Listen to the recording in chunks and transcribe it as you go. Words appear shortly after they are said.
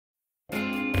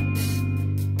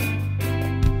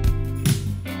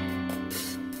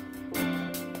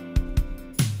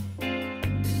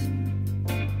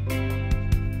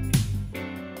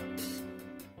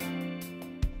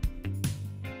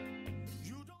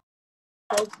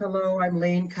Folks, hello, I'm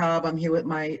Lane Cobb. I'm here with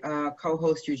my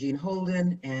co-host Eugene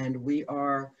Holden, and we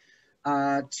are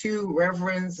two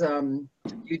reverends,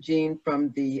 Eugene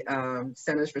from the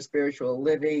Centers for Spiritual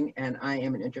Living, and I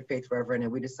am an interfaith reverend,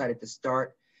 and we decided to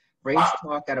start Race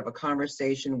Talk out of a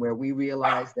conversation where we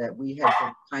realized that we had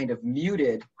been kind of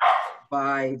muted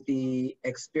by the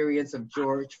experience of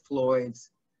George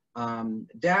Floyd's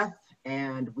death.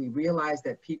 And we realized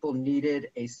that people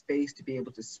needed a space to be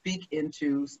able to speak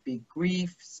into, speak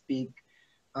grief, speak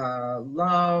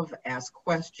love, ask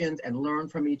questions, and learn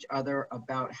from each other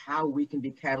about how we can be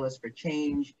catalysts for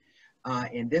change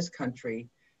in this country.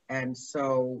 And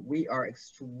so we are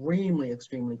extremely,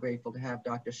 extremely grateful to have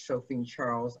Dr. Sophine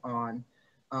Charles on.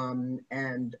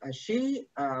 She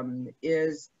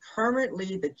is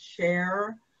currently the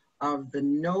chair of the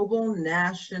Noble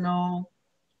National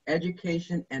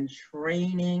Education and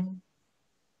Training,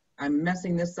 I'm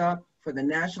messing this up, for the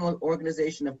National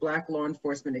Organization of Black Law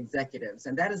Enforcement Executives.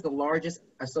 And that is the largest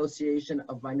association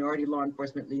of minority law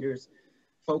enforcement leaders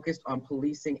focused on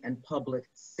policing and public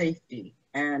safety.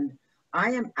 And I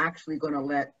am actually going to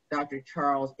let Dr.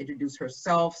 Charles introduce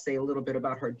herself, say a little bit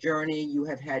about her journey. You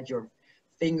have had your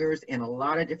fingers in a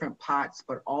lot of different pots,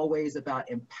 but always about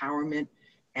empowerment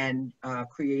and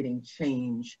creating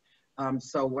change.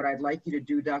 So what I'd like you to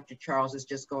do, Dr. Charles, is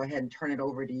just go ahead and turn it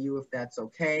over to you if that's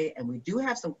okay. And we do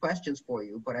have some questions for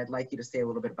you, but I'd like you to say a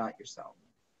little bit about yourself.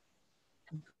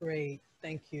 Great,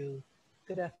 thank you.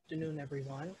 Good afternoon,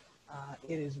 everyone.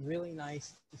 It is really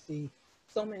nice to see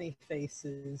so many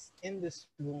faces in this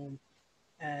room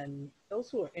and those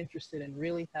who are interested in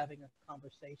really having a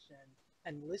conversation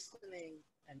and listening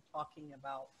and talking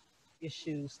about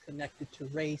issues connected to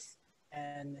race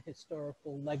and the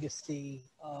historical legacy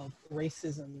of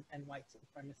racism and white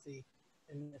supremacy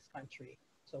in this country.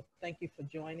 So thank you for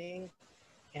joining,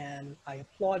 and I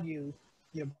applaud you,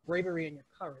 your bravery and your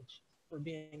courage for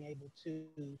being able to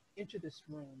enter this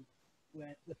room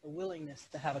with a willingness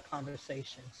to have a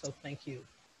conversation. So thank you.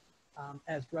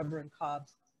 As Reverend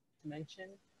Cobbs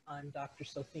mentioned, I'm Dr.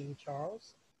 Sophine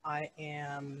Charles. I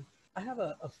have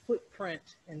a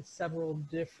footprint in several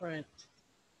different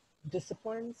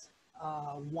disciplines.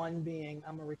 One being,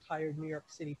 I'm a retired New York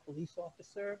City police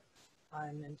officer.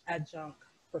 I'm an adjunct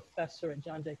professor at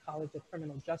John Jay College of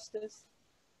Criminal Justice,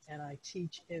 and I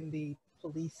teach in the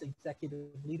Police Executive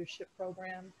Leadership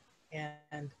Program.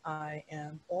 And I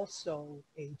am also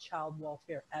a child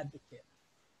welfare advocate.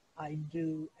 I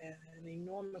do an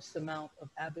enormous amount of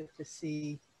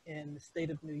advocacy in the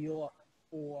state of New York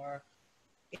for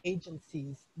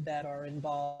agencies that are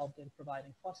involved in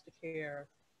providing foster care,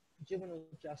 juvenile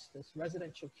justice,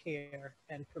 residential care,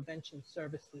 and prevention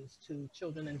services to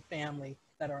children and family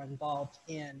that are involved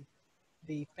in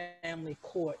the family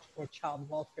court or child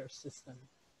welfare system.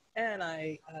 And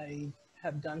I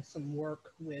have done some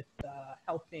work with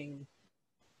helping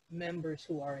members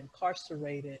who are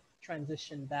incarcerated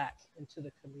transition back into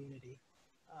the community.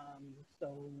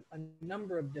 So a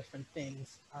number of different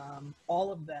things.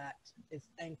 All of that is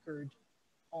anchored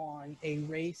on a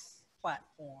race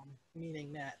platform,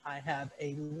 meaning that I have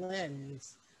a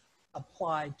lens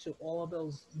applied to all of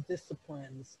those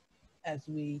disciplines as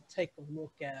we take a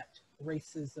look at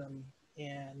racism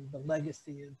and the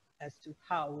legacy as to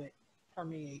how it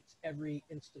permeates every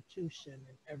institution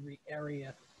and every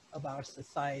area of our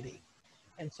society.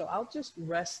 And so I'll just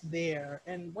rest there.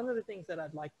 And one of the things that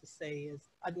I'd like to say is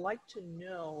I'd like to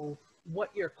know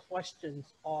what your questions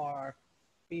are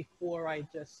before I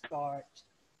just start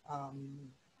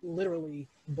literally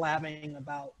blabbing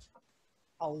about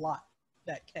a lot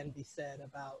that can be said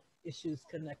about issues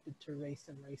connected to race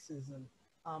and racism.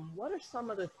 What are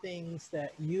some of the things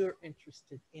that you're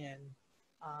interested in?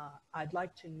 I'd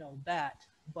like to know that,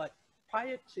 but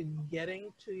prior to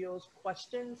getting to those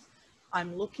questions,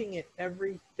 I'm looking at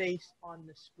every face on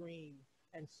the screen.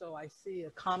 And so I see a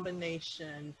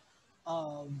combination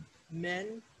of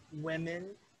men, women,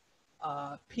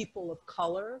 people of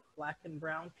color, Black and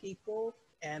brown people,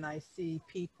 and I see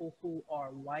people who are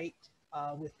white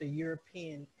with the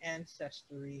European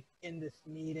ancestry in this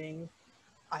meeting.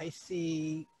 I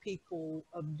see people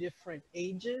of different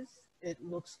ages. It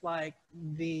looks like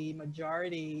the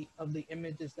majority of the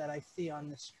images that I see on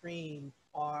the screen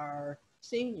are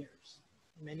seniors.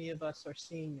 Many of us are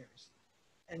seniors.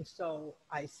 And so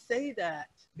I say that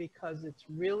because it's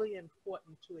really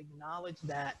important to acknowledge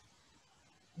that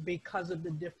because of the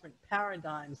different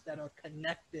paradigms that are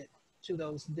connected to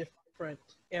those different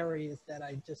areas that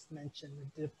I just mentioned,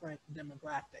 the different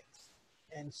demographics.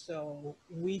 And so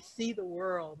we see the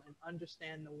world and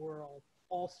understand the world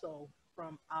also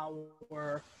from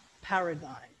our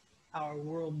paradigm, our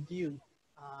worldview,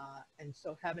 And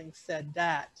so having said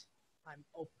that, I'm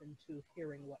open to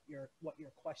hearing what your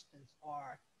questions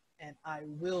are, and I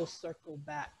will circle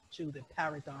back to the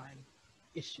paradigm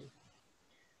issue.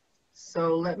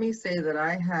 So let me say that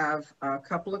I have a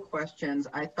couple of questions.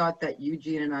 I thought that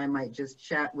Eugene and I might just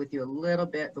chat with you a little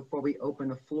bit before we open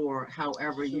the floor.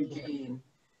 However, Sure.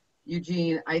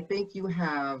 Eugene, I think you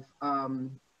have,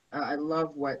 I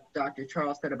love what Dr.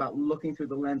 Charles said about looking through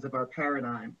the lens of our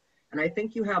paradigm. And I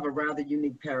think you have a rather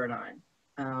unique paradigm.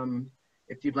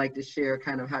 If you'd like to share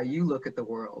kind of how you look at the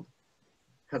world,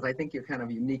 because I think you're kind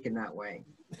of unique in that way.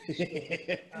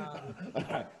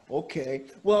 Okay.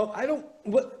 Well,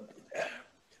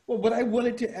 what I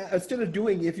wanted to, instead of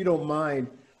doing, if you don't mind,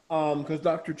 because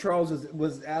Dr. Charles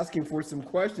was asking for some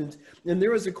questions, and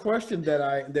there is a question that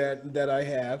I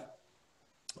have,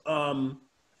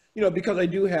 because I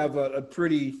do have a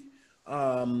pretty,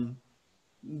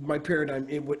 my paradigm,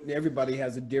 everybody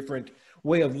has a different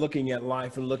way of looking at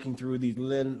life and looking through these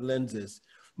lenses.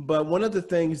 But one of the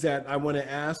things that I want to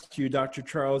ask you, Dr.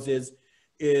 Charles, is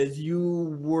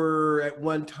you were at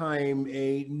one time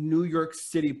a New York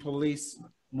City police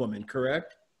woman,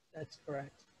 correct? That's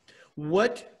correct.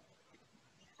 What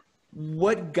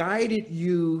guided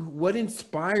you? What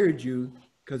inspired you?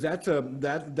 Because that's a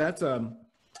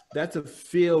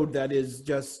field that is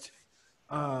just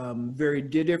very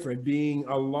different. Being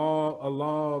a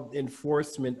law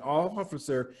enforcement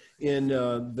officer in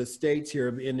the States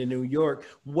here in New York,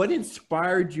 what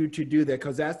inspired you to do that?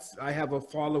 Because I have a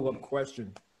follow-up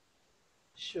question.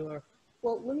 Sure.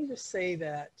 Well, let me just say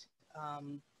that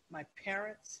my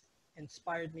parents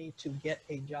inspired me to get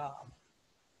a job.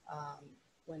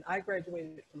 When I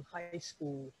graduated from high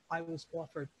school, I was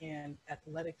offered an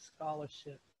athletic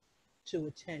scholarship to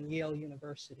attend Yale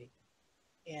University.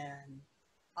 And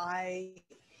I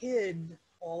hid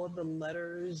all of the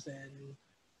letters and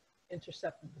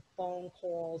intercepted the phone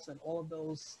calls and all of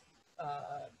those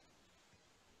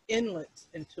inlets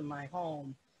into my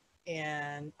home.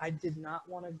 And I did not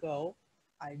want to go.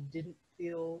 I didn't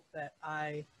feel that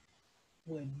I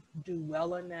would do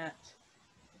well in that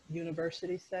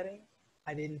university setting.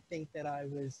 I didn't think that I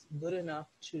was good enough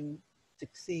to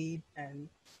succeed and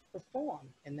perform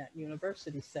in that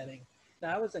university setting.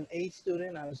 Now, I was an A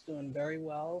student. I was doing very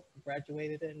well,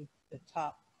 graduated in the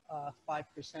top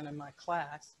 5% of my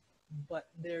class. But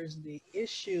there's the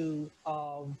issue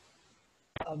of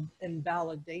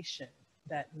invalidation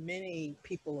that many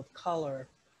people of color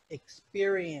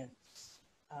experience,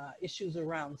 issues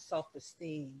around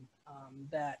self-esteem,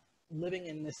 that living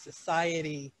in this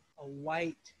society, a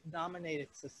white-dominated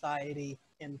society,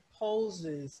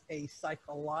 imposes a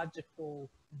psychological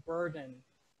burden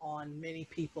on many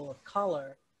people of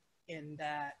color, in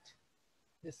that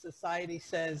the society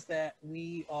says that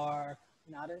we are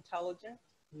not intelligent,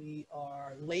 we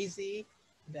are lazy,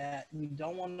 that we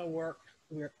don't want to work,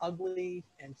 we're ugly,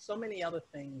 and so many other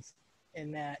things,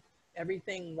 in that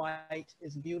everything white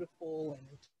is beautiful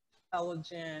and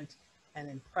intelligent and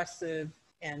impressive.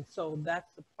 And so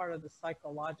that's the part of the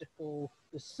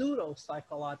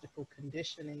pseudo-psychological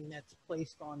conditioning that's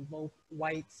placed on both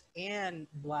whites and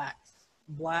blacks.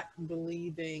 Black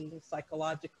believing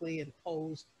psychologically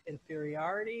imposed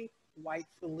inferiority,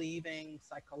 whites believing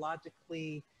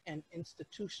psychologically and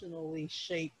institutionally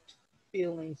shaped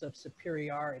feelings of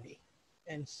superiority.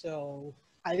 And so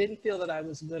I didn't feel that I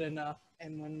was good enough.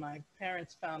 And when my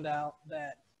parents found out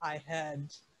that I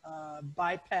had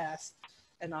bypassed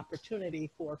an opportunity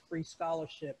for a free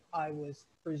scholarship, I was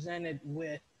presented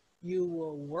with, you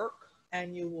will work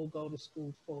and you will go to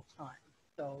school full time.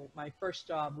 So my first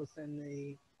job was in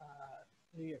the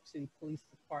New York City Police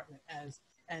Department as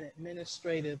an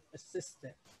administrative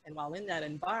assistant. And while in that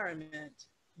environment,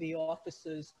 the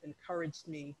officers encouraged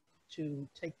me to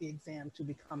take the exam to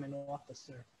become an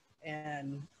officer.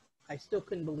 And I still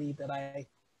couldn't believe that I,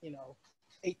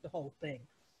 ate the whole thing.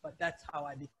 But that's how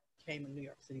I became a New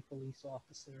York City police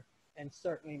officer. And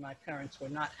certainly my parents were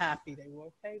not happy. They were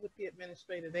okay with the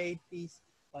administrative aid piece,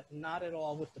 but not at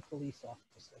all with the police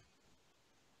officer.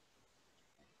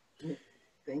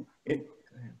 And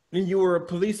you were a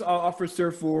police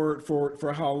officer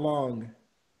for how long?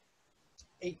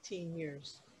 18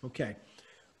 years. Okay.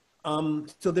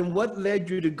 So then what led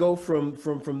you to go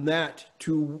from that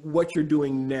to what you're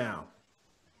doing now?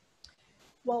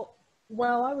 Well,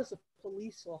 while I was a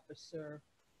police officer,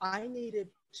 I needed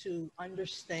to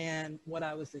understand what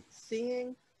I was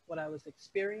seeing, what I was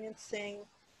experiencing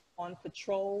on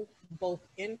patrol, both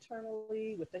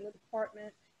internally within the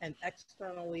department and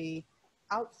externally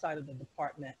outside of the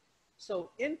department. So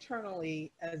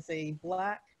internally, as a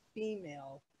Black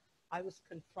female, I was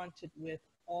confronted with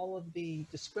all of the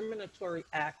discriminatory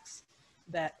acts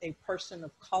that a person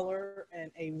of color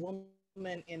and a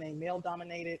woman in a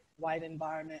male-dominated white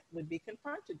environment would be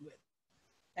confronted with.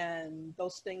 And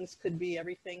those things could be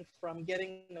everything from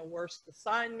getting the worst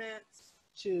assignments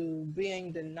to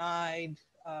being denied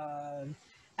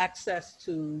access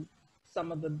to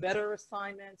some of the better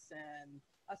assignments, and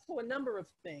so a number of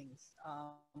things.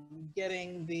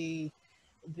 Getting the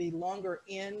longer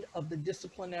end of the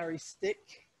disciplinary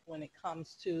stick when it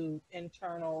comes to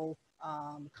internal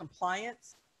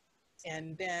compliance.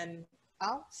 And then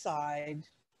outside,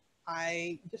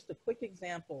 just a quick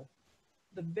example,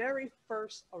 the very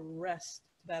first arrest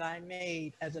that I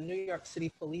made as a New York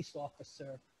City police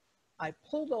officer, I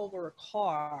pulled over a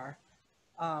car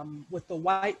with the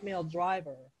white male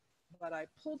driver, but I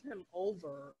pulled him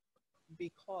over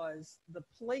because the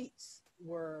plates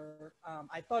were,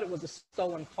 I thought it was a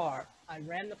stolen car. I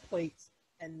ran the plates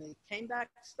and they came back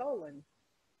stolen.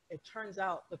 It turns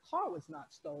out the car was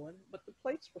not stolen, but the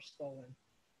plates were stolen.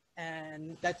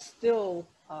 And that's still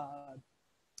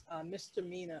a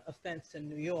misdemeanor offense in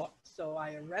New York. So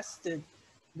I arrested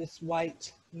this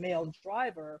white male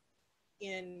driver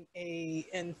in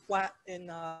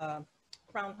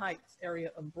Crown Heights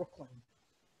area of Brooklyn.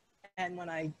 And when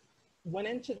I went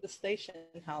into the station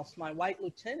house, my white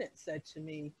lieutenant said to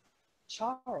me,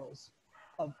 "Charles,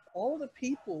 of all the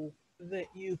people that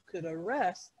you could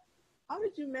arrest, how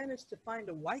did you manage to find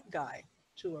a white guy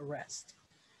to arrest?"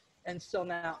 And so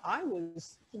now I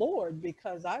was floored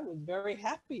because I was very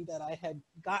happy that I had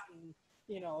gotten,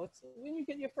 it's, when you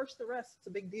get your first arrest, it's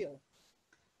a big deal.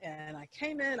 And I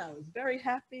came in, I was very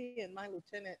happy, and my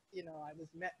lieutenant, I was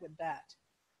met with that.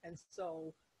 And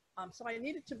so, so I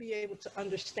needed to be able to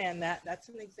understand that. That's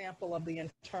an example of the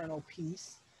internal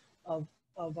piece of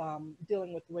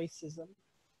dealing with racism.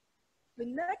 The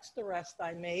next arrest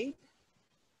I made,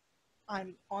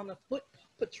 I'm on a foot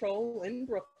patrol in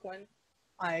Brooklyn.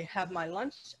 I have my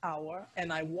lunch hour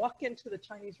and I walk into the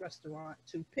Chinese restaurant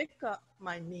to pick up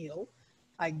my meal.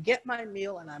 I get my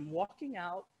meal and I'm walking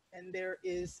out, and there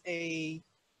is a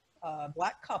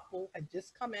black couple had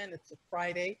just come in. It's a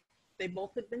Friday. They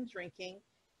both had been drinking.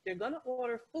 They're going to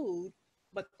order food,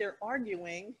 but they're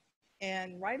arguing.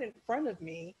 And right in front of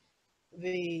me,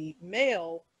 the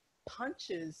male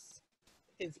punches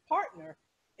his partner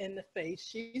in the face.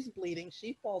 She's bleeding.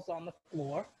 She falls on the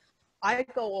floor. I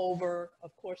go over,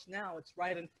 of course, now it's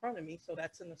right in front of me. So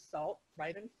that's an assault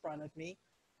right in front of me.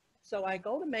 So I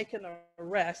go to make an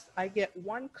arrest. I get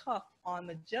one cuff on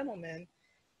the gentleman,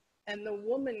 and the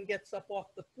woman gets up off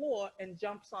the floor and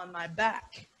jumps on my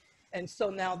back. And so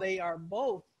now they are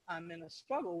both, I'm in a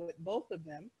struggle with both of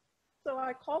them. So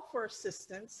I call for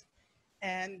assistance,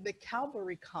 and the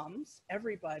cavalry comes.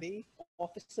 Everybody,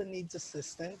 officer needs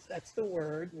assistance. That's the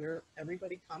word, where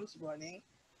everybody comes running.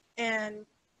 And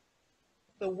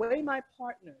the way my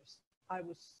partners, I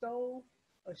was so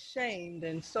ashamed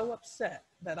and so upset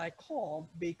that I called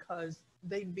because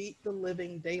they beat the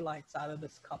living daylights out of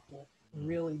this couple,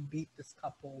 really beat this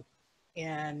couple.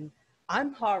 And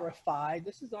I'm horrified.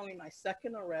 This is only my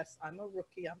second arrest. I'm a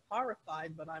rookie. I'm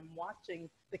horrified, but I'm watching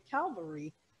the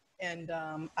cavalry. And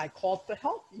I called for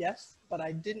help, yes, but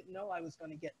I didn't know I was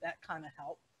going to get that kind of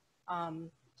help.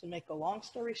 To make a long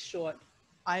story short,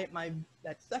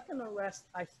 that second arrest,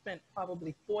 I spent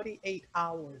probably 48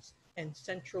 hours in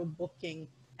central booking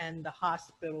and the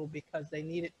hospital because they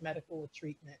needed medical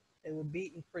treatment. They were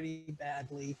beaten pretty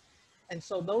badly. And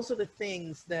so those are the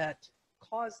things that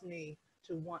caused me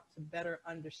to want to better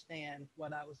understand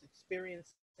what I was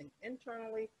experiencing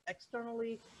internally,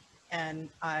 externally, and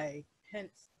I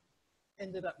hence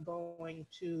ended up going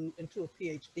into a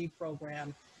PhD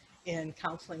program in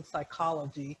counseling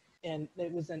psychology. And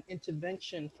it was an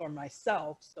intervention for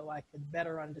myself so I could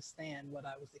better understand what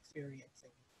I was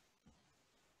experiencing.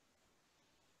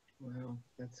 Wow,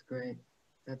 that's great.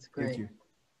 That's great. Thank you.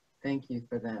 Thank you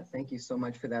for that. Thank you so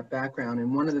much for that background.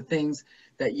 And one of the things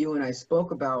that you and I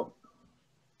spoke about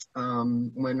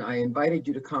when I invited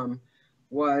you to come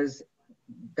was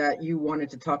that you wanted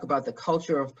to talk about the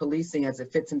culture of policing as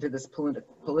it fits into this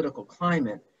political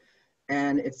climate.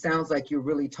 And it sounds like you're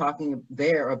really talking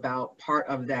there about part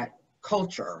of that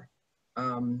culture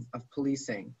of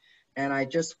policing. And I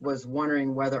just was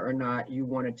wondering whether or not you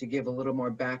wanted to give a little more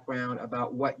background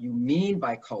about what you mean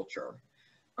by culture.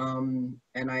 And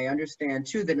I understand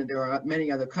too that there are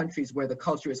many other countries where the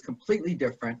culture is completely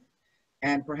different.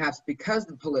 And perhaps because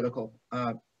the political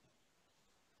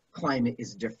climate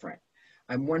is different.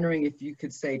 I'm wondering if you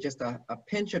could say just a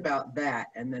pinch about that,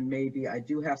 and then maybe I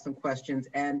do have some questions.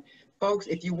 And folks,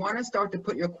 if you want to start to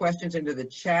put your questions into the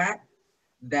chat,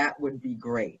 that would be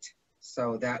great.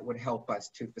 So that would help us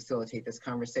to facilitate this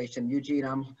conversation. Eugene,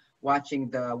 I'm watching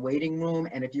the waiting room,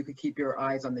 and if you could keep your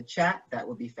eyes on the chat, that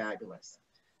would be fabulous.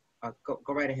 Go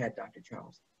right ahead, Dr.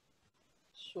 Charles.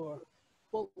 Sure.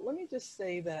 Well, let me just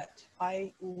say that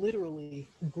I literally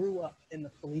grew up in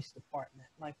the police department.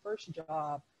 My first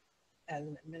job as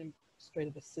an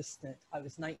administrative assistant, I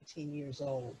was 19 years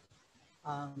old.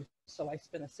 So I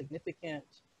spent a significant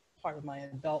part of my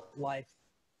adult life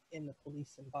in the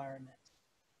police environment.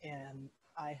 And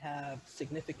I have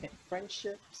significant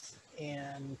friendships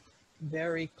and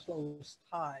very close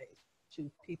ties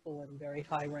to people in very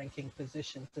high-ranking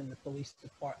positions in the police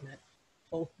department,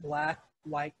 both Black,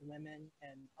 white women,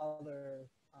 and other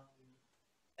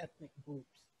ethnic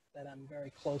groups that I'm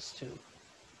very close to.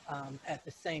 At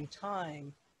the same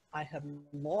time, I have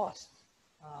lost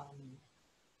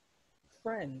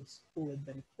friends who had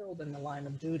been killed in the line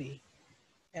of duty.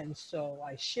 And so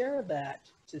I share that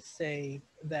to say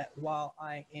that while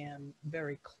I am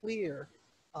very clear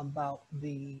about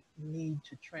the need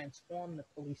to transform the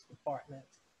police department,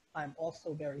 I'm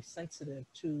also very sensitive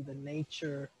to the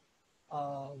nature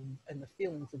of and the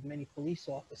feelings of many police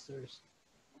officers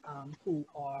who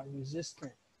are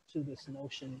resistant to this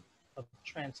notion of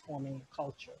transforming the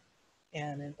culture.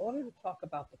 And in order to talk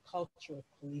about the culture of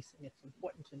policing, it's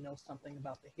important to know something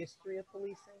about the history of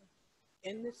policing.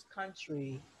 In this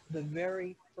country, the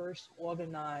very first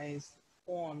organized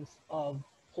forms of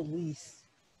police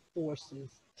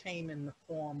forces came in the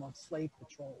form of slave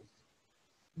patrols.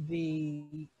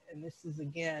 And this is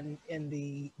again in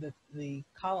the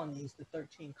colonies, the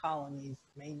 13 colonies,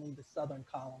 mainly the southern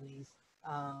colonies,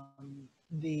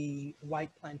 the white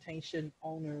plantation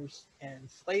owners and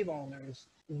slave owners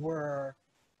were,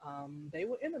 they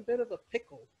were in a bit of a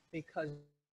pickle because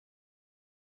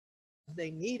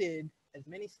they needed as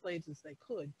many slaves as they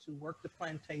could to work the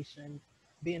plantation,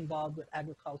 be involved with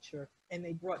agriculture, and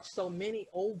they brought so many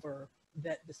over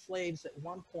that the slaves at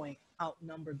one point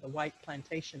outnumbered the white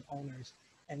plantation owners.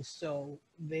 And so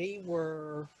they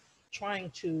were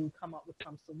trying to come up with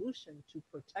some solution to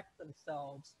protect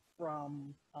themselves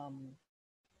from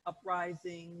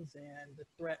uprisings and the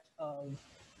threat of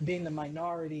being the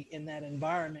minority in that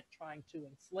environment trying to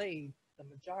enslave the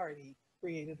majority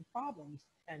created problems,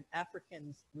 and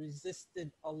Africans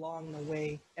resisted along the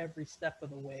way, every step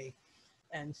of the way.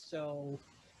 And so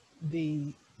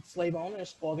the slave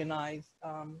owners organized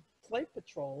slave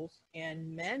patrols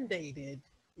and mandated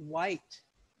white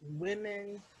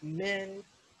women, men,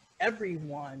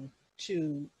 everyone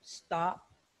to stop,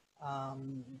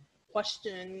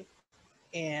 question,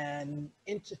 and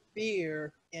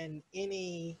interfere in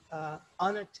any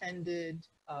unattended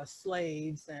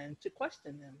slaves and to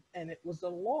question them. And it was a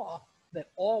law that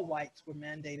all whites were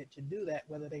mandated to do that,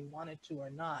 whether they wanted to or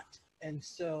not. And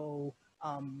so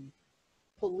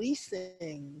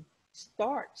policing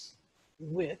starts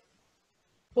with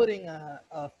putting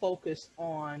a focus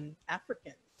on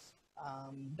Africans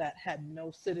that had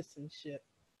no citizenship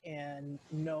and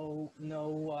no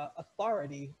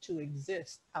authority to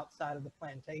exist outside of the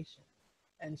plantation.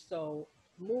 And so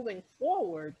moving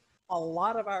forward, a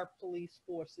lot of our police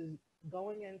forces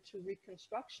going into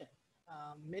Reconstruction,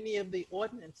 many of the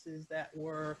ordinances that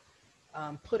were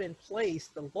put in place,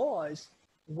 the laws,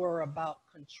 were about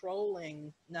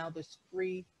controlling now this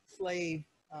free slave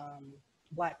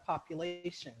Black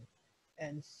population.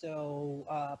 And so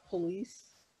police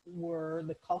were,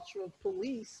 the culture of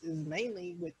police is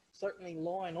mainly with certainly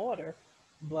law and order,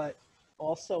 but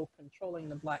also controlling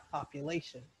the Black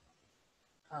population.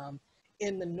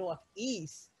 In the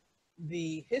Northeast,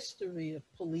 the history of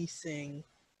policing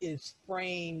is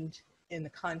framed in the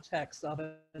context of,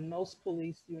 and most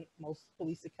police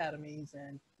academies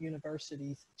and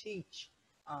universities teach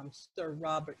Sir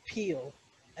Robert Peel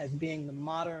as being the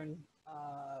modern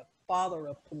father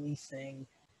of policing,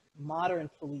 modern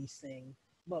policing,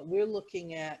 but we're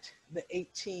looking at the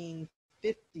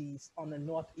 1850s on the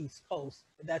Northeast coast.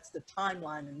 That's the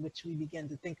timeline in which we begin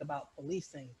to think about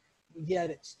policing. Yet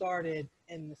it started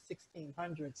in the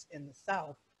 1600s in the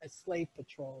South as slave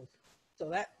patrols. So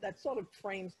that sort of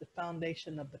frames the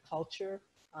foundation of the culture.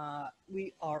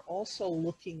 We are also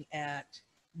looking at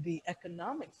the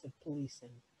economics of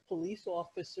policing. Police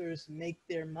officers make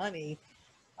their money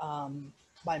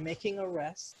by making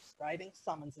arrests, writing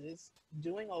summonses,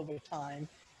 doing overtime.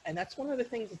 And that's one of the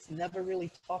things that's never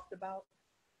really talked about.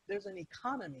 There's an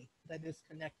economy that is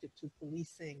connected to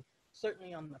policing,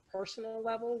 certainly on the personal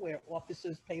level, where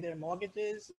officers pay their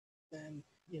mortgages and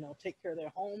take care of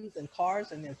their homes and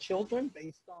cars and their children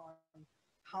based on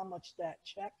how much that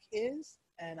check is.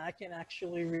 And I can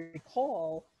actually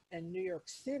recall in New York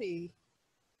City,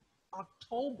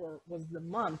 October was the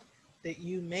month that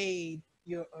you made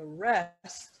your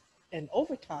arrest and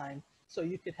overtime so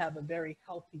you could have a very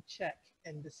healthy check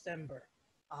in December.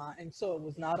 And so it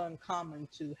was not uncommon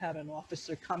to have an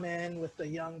officer come in with a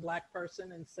young Black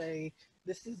person and say,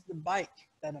 this is the bike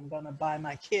that I'm going to buy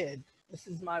my kid. This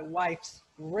is my wife's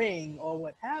ring, or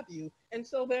what have you. And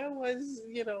so there was,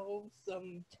 you know,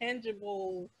 some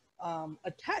tangible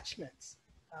attachments,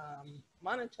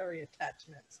 monetary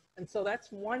attachments. And so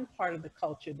that's one part of the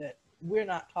culture that we're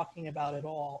not talking about at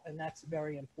all, and that's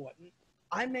very important.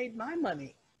 I made my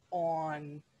money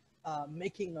on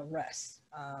making arrests.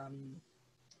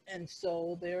 And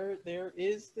so there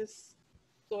is this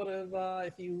sort of,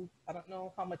 I don't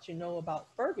know how much you know about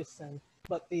Ferguson,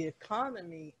 but the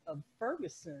economy of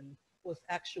Ferguson was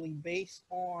actually based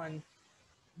on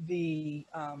the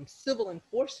civil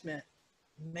enforcement,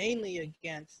 mainly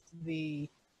against the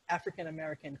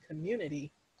African-American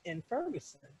community in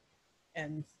Ferguson.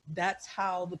 And that's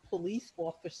how the police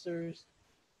officers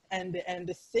and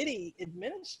the city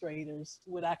administrators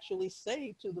would actually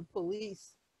say to the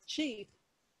police chief,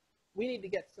 we need to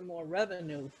get some more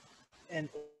revenue in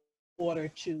order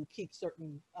to keep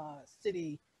certain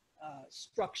city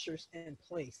structures in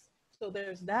place. So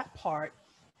there's that part.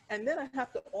 And then I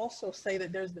have to also say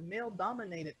that there's the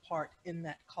male-dominated part in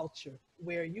that culture,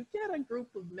 where you get a group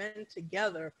of men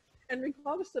together, and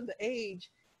regardless of the age,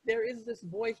 there is this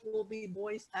boys will be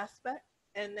boys aspect,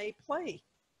 and they play.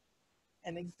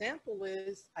 An example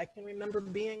is, I can remember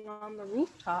being on the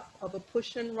rooftop of a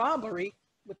push-in robbery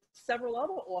with several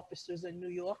other officers in New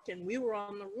York, and we were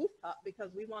on the rooftop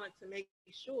because we wanted to make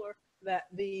sure that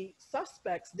the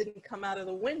suspects didn't come out of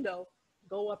the window,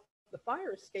 go up the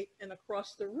fire escape and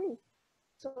across the roof.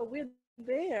 So we're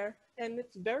there, and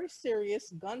it's very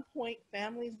serious, gunpoint,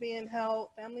 family being held,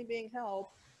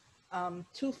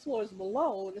 2 floors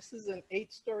below. This is an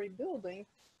 8-story building,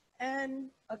 and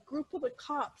a group of the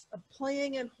cops are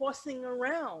playing and horsing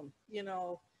around, you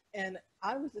know, and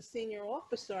I was a senior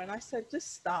officer, and I said,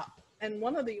 just stop. And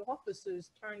one of the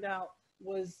officers turned out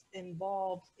was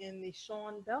involved in the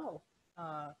Sean Bell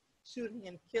shooting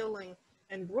and killing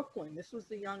in Brooklyn. This was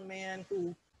the young man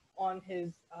who, on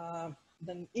his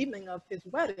the evening of his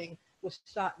wedding, was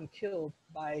shot and killed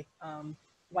by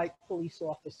white police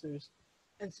officers.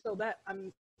 And so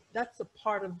that's a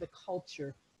part of the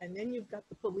culture. And then you've got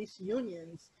the police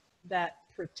unions that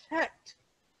protect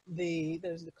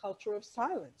there's the culture of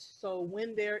silence. So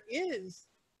when there is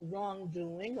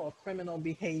wrongdoing or criminal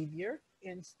behavior,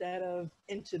 instead of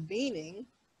intervening,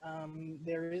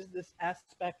 there is this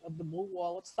aspect of the blue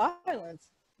wall of silence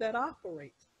that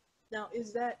operates. Now,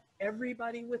 is that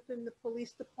everybody within the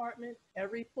police department,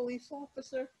 every police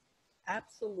officer?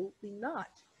 Absolutely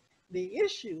not. The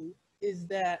issue is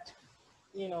that,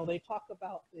 you know, they talk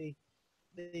about the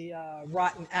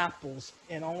rotten apples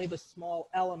and only the small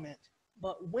element.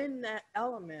 But when that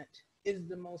element is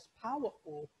the most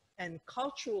powerful, and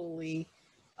culturally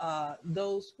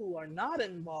those who are not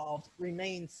involved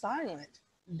remain silent,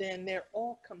 then they're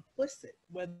all complicit,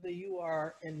 whether you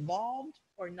are involved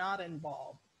or not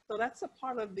involved. So that's a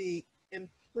part of the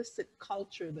implicit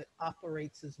culture that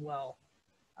operates as well.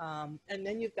 And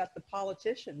then you've got the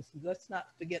politicians. Let's not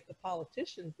forget the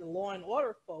politicians, the law and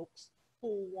order folks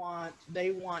who want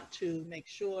to make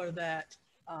sure that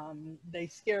they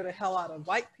scare the hell out of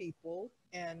white people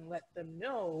and let them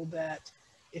know that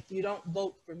if you don't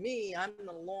vote for me, I'm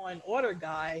the law and order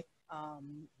guy,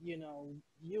 you know,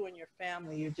 you and your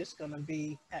family, you're just going to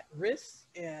be at risk,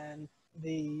 and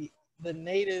the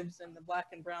natives and the black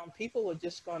and brown people are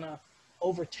just going to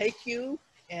overtake you,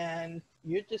 and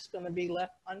you're just going to be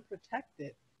left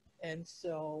unprotected. And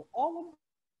so all of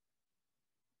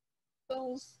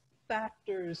those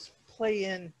factors play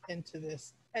into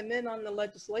this. And then on the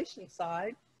legislation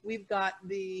side, we've got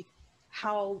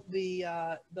how the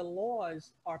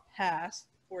laws are passed.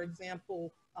 For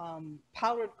example,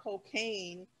 powdered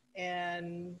cocaine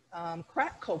and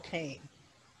crack cocaine.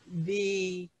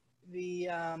 The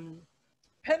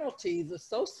penalties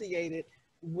associated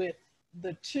with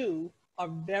the two are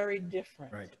very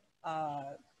different. Right.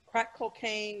 Crack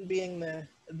cocaine being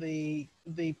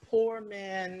the poor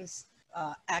man's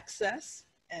access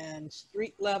and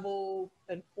street level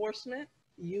enforcement,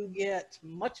 you get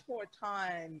much more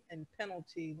time and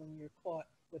penalty when you're caught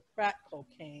with crack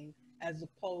cocaine, as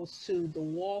opposed to the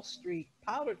Wall Street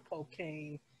powdered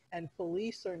cocaine, and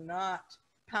police are not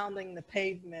pounding the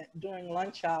pavement during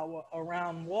lunch hour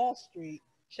around Wall Street,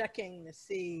 checking to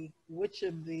see which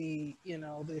of the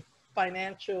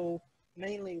financial,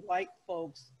 mainly white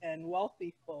folks and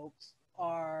wealthy folks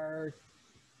are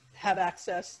have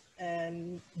access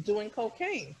and doing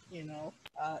cocaine, you know.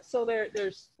 So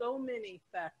there's so many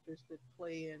factors that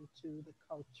play into the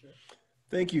culture.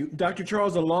 Thank you. Dr.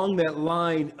 Charles, along that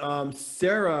line,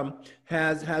 Sarah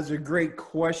has a great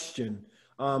question.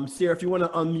 Sarah, if you want to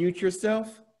unmute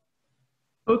yourself.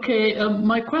 Okay,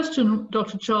 my question,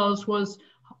 Dr. Charles, was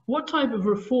what type of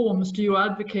reforms do you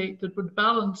advocate that would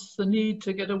balance the need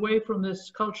to get away from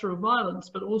this culture of violence,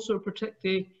 but also protect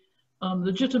the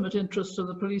legitimate interests of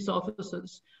the police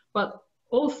officers? But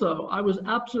also, I was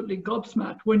absolutely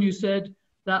gobsmacked when you said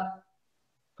that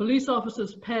police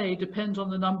officers' pay depends on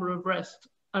the number of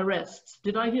arrests.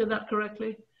 Did I hear that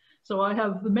correctly? So I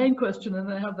have the main question and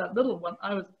then I have that little one.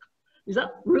 Is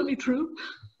that really true?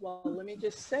 Well, let me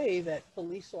just say that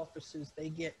police officers, they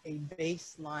get a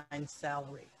baseline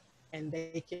salary, and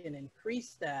they can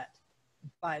increase that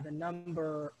by the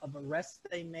number of arrests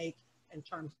they make in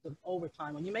terms of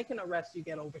overtime. When you make an arrest, you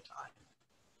get overtime.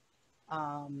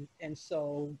 And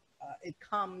so it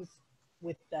comes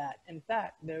with that. In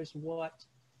fact, there's what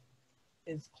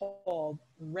is called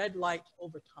red light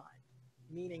overtime,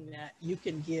 meaning that you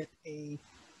can get a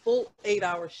full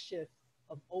 8-hour shift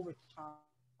of overtime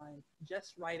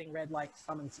just writing red light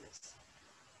summonses.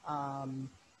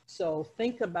 So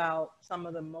think about some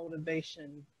of the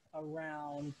motivation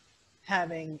around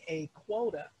having a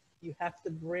quota. You have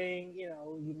to bring, you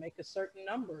know, you make a certain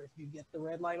number. If you get the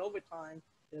red light overtime,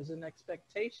 there's an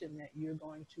expectation that you're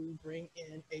going to bring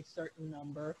in a certain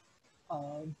number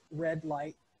of red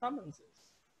light summonses.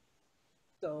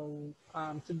 So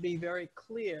to be very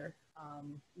clear,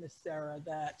 Ms. Sarah,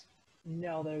 that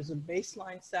no, there's a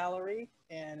baseline salary,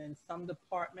 and in some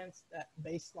departments that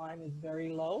baseline is very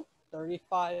low,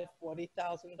 $35,000,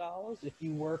 $40,000. If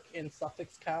you work in Suffolk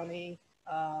County,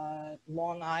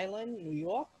 Long Island, New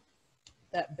York,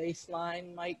 that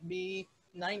baseline might be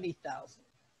 $90,000.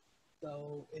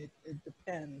 So it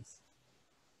depends.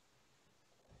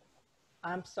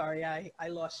 I'm sorry, I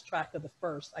lost track of the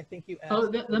first. I think you asked. Oh,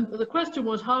 the question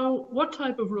was what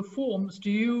type of reforms do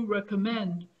you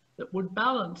recommend that would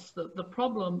balance the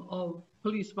problem of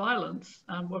police violence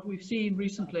and what we've seen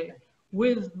recently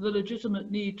with the legitimate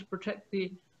need to protect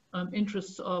the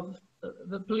interests of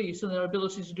the police and their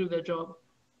ability to do their job?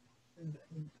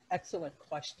 Excellent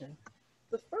question.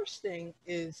 The first thing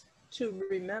is to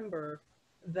remember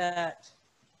that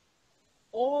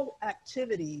all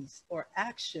activities or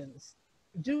actions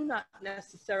do not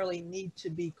necessarily need to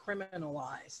be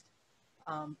criminalized.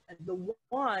 And the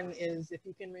one is, if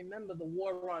you can remember, the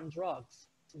war on drugs.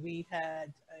 We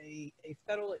had a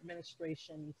federal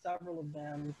administration, several of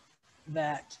them,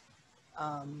 that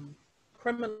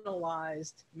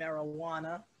criminalized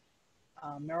marijuana.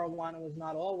 Marijuana was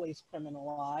not always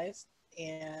criminalized,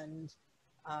 and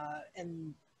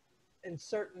in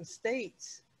certain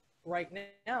states right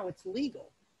now it's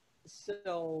legal.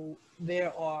 So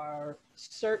there are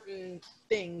certain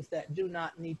things that do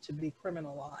not need to be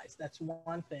criminalized. That's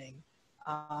one thing.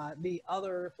 The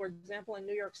other, for example, in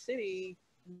New York City,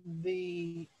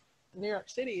 New York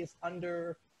City is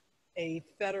under a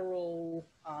federal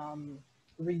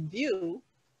review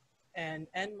and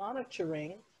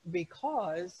monitoring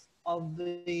because of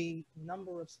the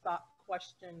number of stop,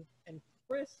 question, and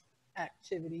frisk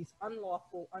activities,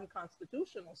 unlawful,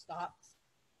 unconstitutional stops.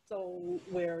 So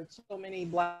where so many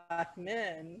Black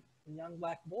men and young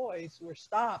Black boys were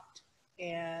stopped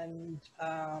and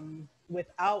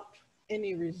without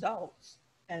any results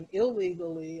and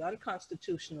illegally,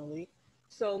 unconstitutionally.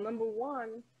 So number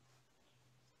one,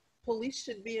 police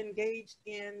should be engaged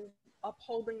in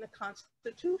upholding the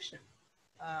Constitution.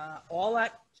 All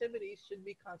activities should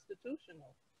be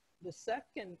constitutional. The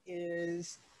second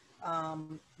is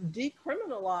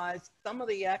decriminalize some of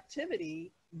the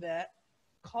activity that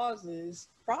causes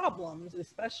problems,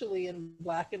 especially in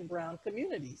Black and brown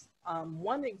communities.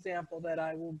 One example that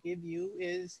I will give you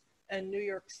is in New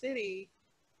York City,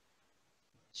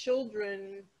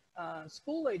 children,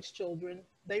 school-age children,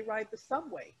 they ride the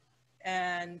subway.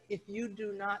 And if you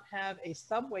do not have a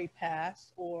subway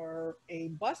pass or a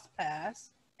bus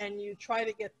pass, and you try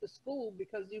to get to school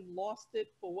because you've lost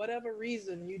it for whatever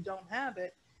reason, you don't have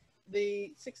it,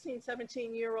 the 16,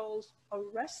 17-year-olds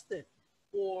arrested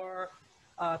for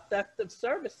theft of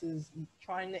services,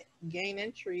 trying to gain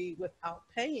entry without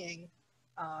paying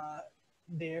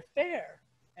their fare.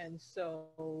 And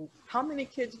so how many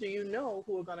kids do you know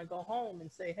who are going to go home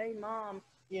and say, hey, Mom,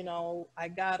 you know, I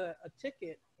got a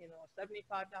ticket, you know, a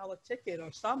 $75 ticket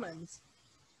or summons.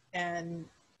 And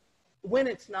when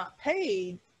it's not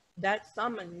paid, that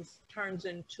summons turns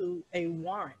into a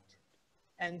warrant.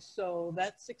 And so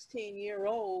that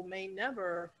 16-year-old may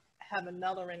never have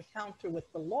another encounter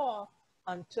with the law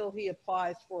until he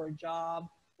applies for a job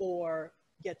or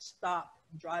gets stopped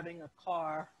driving a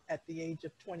car at the age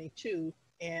of 22,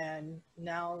 and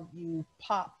now you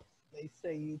pop, they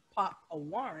say you pop a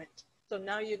warrant, so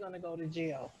now you're going to go to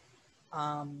jail.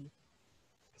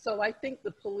 So I think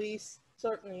the police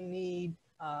certainly need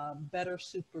better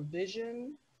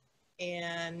supervision,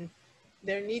 and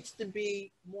there needs to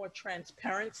be more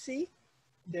transparency.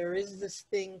 There is this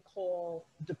thing called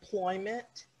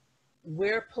deployment,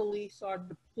 where police are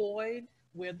deployed,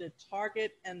 where the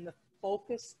target and the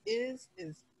focus is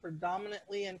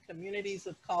predominantly in communities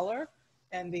of color.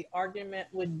 And the argument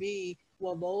would be,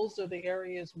 well, those are the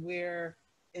areas where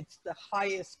it's the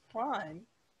highest crime.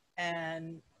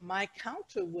 And my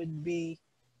counter would be,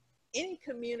 any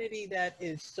community that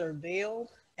is surveilled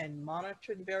and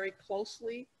monitored very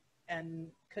closely and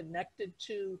connected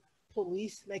to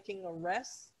police making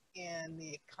arrests and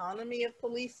the economy of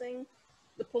policing,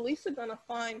 the police are going to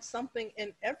find something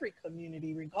in every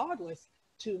community, regardless,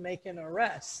 to make an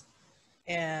arrest.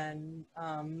 And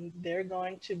they're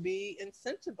going to be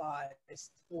incentivized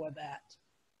for that.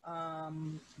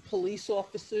 Police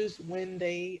officers, when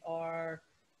they are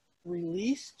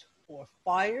released or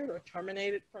fired or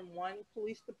terminated from one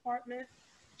police department,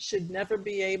 should never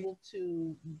be able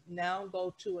to now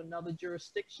go to another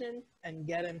jurisdiction and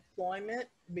get employment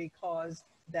because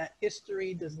that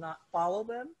history does not follow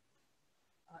them.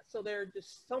 So there are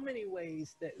just so many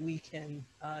ways that we can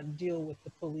deal with the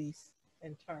police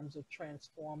in terms of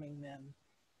transforming them.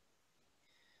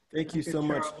 Thank you so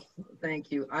much.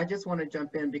 Thank you. I just want to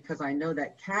jump in because I know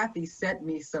that Kathy sent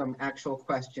me some actual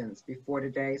questions before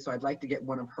today, so I'd like to get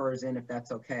one of hers in if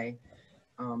that's okay.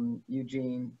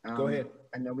 Eugene. Go ahead.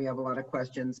 I know we have a lot of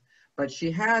questions, but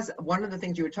she has, one of the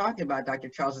things you were talking about, Dr.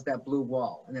 Charles, is that blue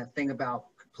wall and that thing about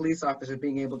police officers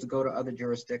being able to go to other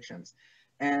jurisdictions.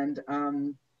 And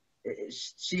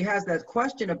she has that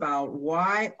question about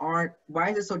why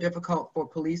is it so difficult for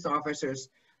police officers'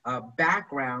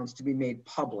 backgrounds to be made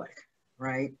public,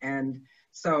 right? And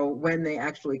so when they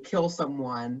actually kill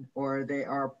someone or they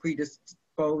are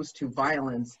predisposed to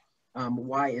violence,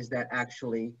 why is that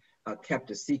actually kept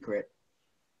a secret?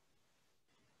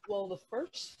 Well, the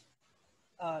first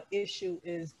issue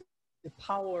is the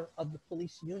power of the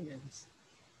police unions.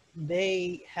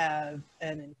 They have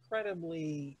an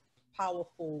incredibly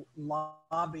powerful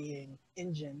lobbying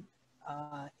engine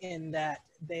in that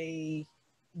they,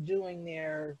 doing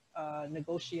their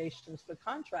negotiations for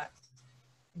contracts,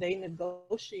 they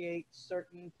negotiate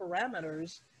certain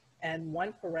parameters, and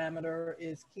one parameter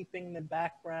is keeping the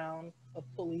background of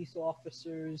police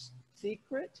officers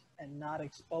secret and not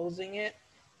exposing it.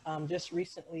 Just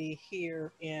recently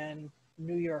here in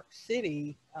New York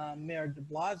City, Mayor de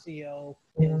Blasio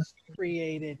has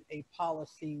created a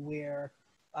policy where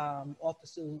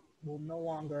officers will no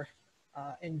longer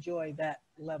enjoy that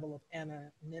level of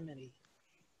anonymity.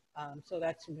 So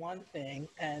that's one thing.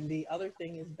 And the other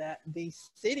thing is that the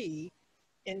city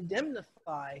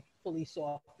indemnify police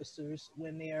officers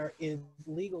when there is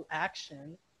legal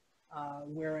action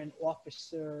where an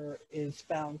officer is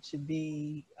found to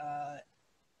be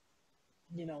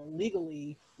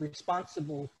legally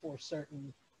responsible for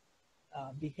certain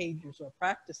behaviors or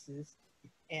practices,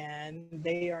 and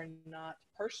they are not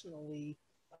personally,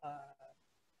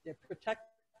 they're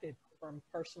protected from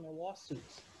personal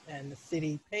lawsuits, and the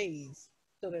city pays.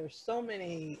 So there's so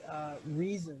many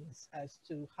reasons as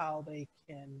to how they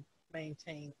can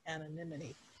maintain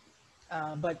anonymity.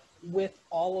 But with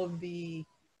all of the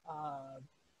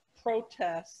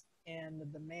protests and the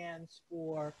demands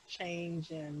for change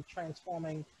and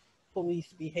transforming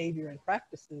police behavior and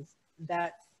practices,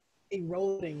 that's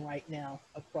eroding right now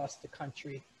across the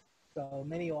country. So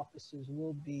many officers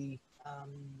will be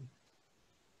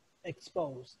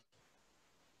exposed.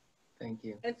 Thank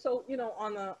you. And so,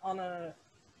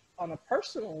 on a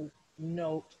personal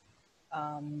note,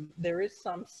 there is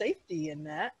some safety in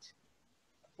that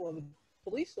for the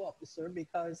police officer,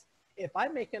 because if I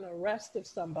make an arrest of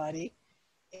somebody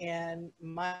and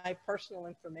my personal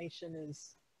information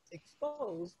is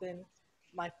exposed, then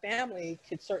my family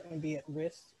could certainly be at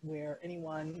risk, where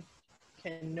anyone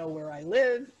can know where I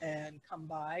live and come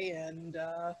by, and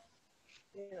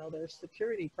there's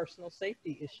security, personal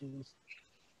safety issues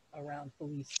around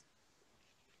police.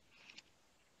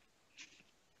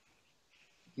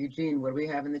 Eugene, what do we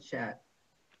have in the chat?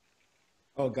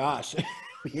 Oh gosh,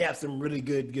 we have some really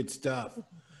good stuff.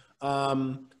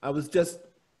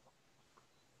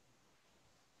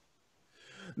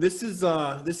 This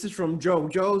is from Joe.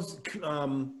 Joe's,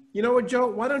 you know what, Joe?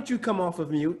 Why don't you come off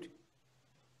of mute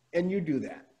and you do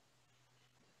that?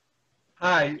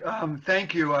 Hi,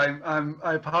 thank you.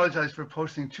 I apologize for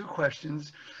posting two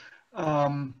questions.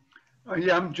 Yeah,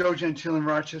 I'm Joe Gentile in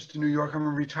Rochester, New York. I'm a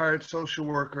retired social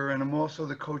worker, and I'm also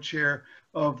the co-chair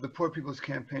of the Poor People's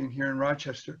Campaign here in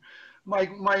Rochester.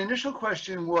 My initial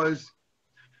question was,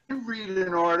 I read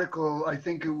an article, I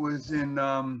think it was in,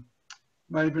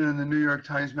 might have been in the New York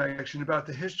Times magazine, about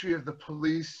the history of the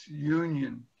police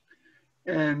union.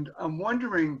 And I'm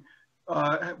wondering,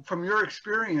 from your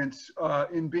experience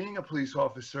in being a police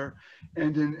officer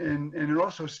and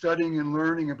also studying and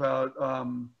learning about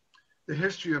the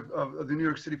history of the New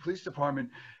York City Police Department,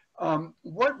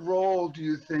 what role do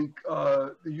you think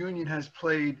the union has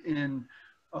played in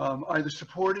either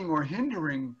supporting or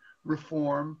hindering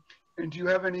reform? And do you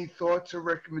have any thoughts or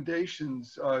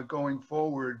recommendations going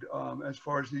forward as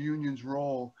far as the union's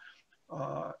role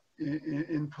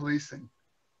in policing?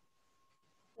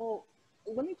 Well,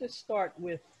 let me just start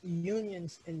with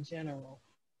unions in general.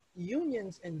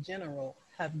 Unions in general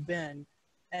have been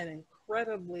an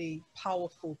incredibly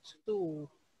powerful tool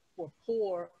for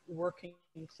poor working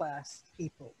class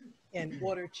people in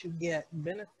order to get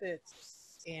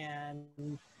benefits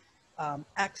and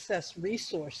access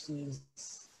resources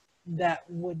that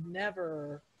they would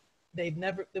never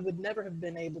have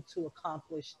been able to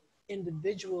accomplish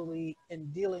individually in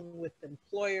dealing with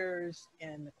employers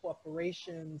and the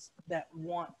corporations that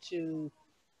want to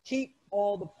keep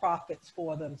all the profits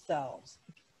for themselves.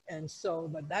 And so,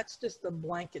 but that's just a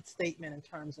blanket statement in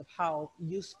terms of how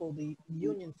useful the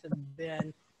unions have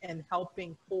been in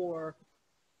helping poor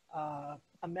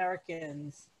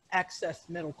Americans access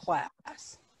middle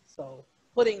class. So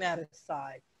putting that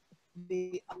aside,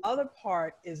 the other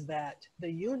part is that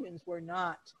the unions were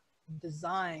not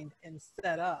designed and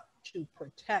set up to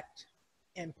protect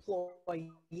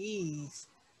employees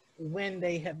when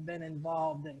they have been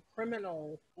involved in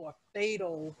criminal or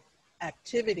fatal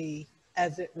activity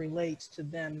as it relates to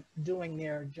them doing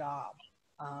their job.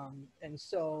 And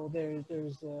so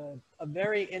there's a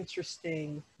very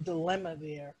interesting dilemma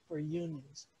there for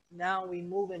unions. Now we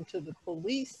move into the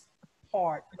police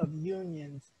part of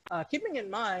unions, keeping in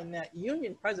mind that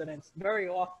union presidents very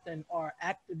often are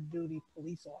active duty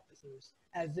police officers,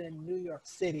 as in New York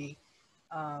City.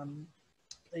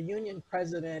 The union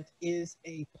president is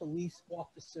a police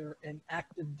officer in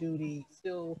active duty,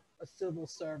 still a civil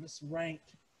service rank.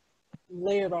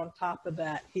 Layered on top of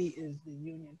that, he is the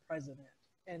union president.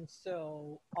 And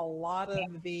so a lot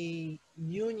of the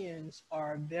unions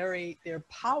are they're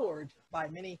powered by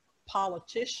many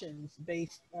politicians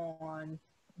based on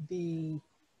the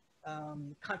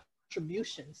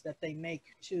contributions that they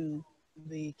make to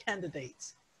the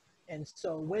candidates. And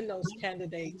so when those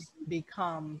candidates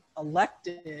become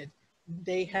elected,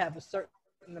 they have a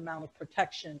certain amount of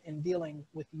protection in dealing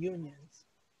with unions.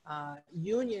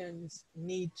 Unions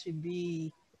need to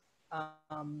be,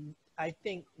 I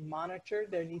think,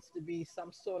 monitored. There needs to be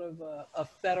some sort of a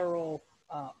federal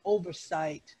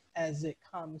oversight as it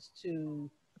comes to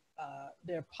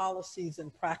their policies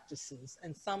and practices,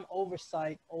 and some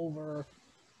oversight over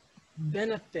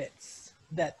benefits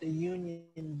that the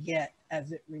union get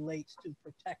as it relates to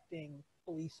protecting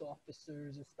police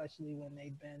officers, especially when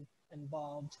they've been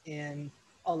involved in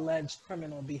alleged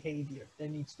criminal behavior. There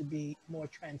needs to be more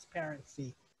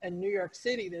transparency. In New York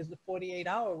City, there's the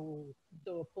 48-hour rule.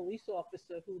 So a police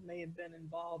officer who may have been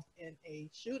involved in a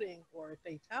shooting or a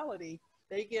fatality,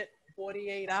 they get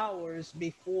 48 hours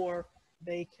before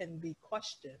they can be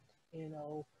questioned. You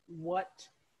know, what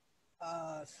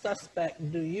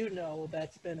suspect do you know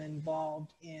that's been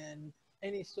involved in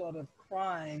any sort of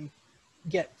crime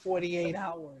get 48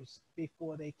 hours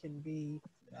before they can be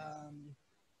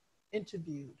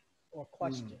interviewed or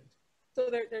questioned. So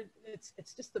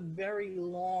it's just a very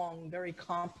long, very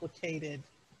complicated,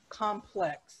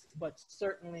 complex, but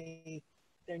certainly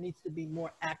there needs to be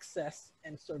more access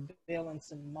and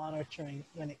surveillance and monitoring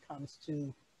when it comes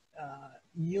to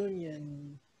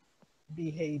union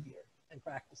behavior and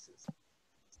practices.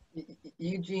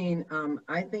 Eugene,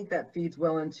 I think that feeds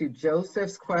well into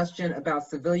Joseph's question about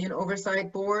civilian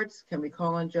oversight boards. Can we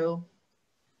call on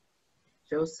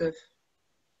Joseph?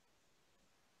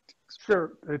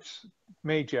 Sure, it's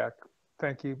me, Jack.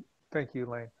 Thank you,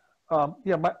 Elaine.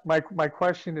 Yeah, my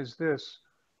question is this: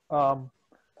 so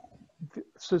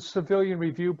civilian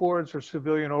review boards or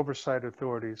civilian oversight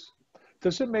authorities?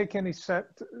 Does it make any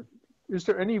sense? Is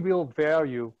there any real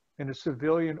value in a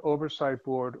civilian oversight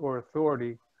board or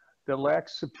authority that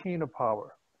lacks subpoena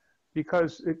power?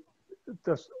 Because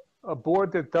a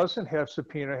board that doesn't have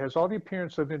subpoena has all the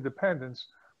appearance of independence,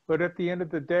 but at the end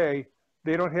of the day,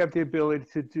 they don't have the ability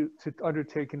to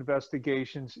undertake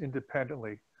investigations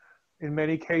independently. In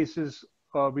many cases,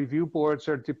 review boards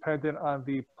are dependent on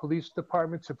the police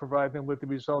department to provide them with the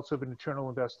results of an internal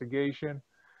investigation.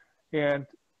 And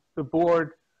the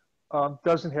board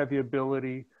doesn't have the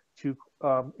ability to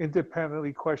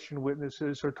independently question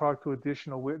witnesses or talk to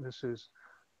additional witnesses.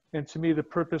 And to me, the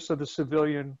purpose of the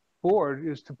civilian board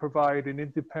is to provide an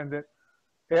independent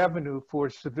avenue for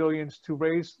civilians to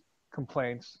raise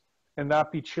complaints and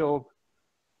not be chilled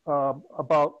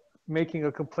about making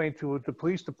a complaint to the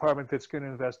police department that's going to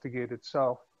investigate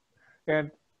itself.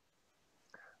 And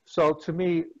so to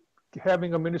me,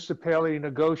 having a municipality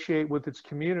negotiate with its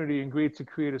community and agree to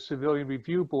create a civilian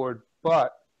review board,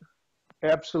 but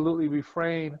absolutely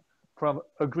refrain from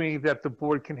agreeing that the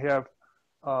board can have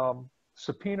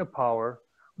subpoena power,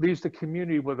 leaves the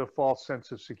community with a false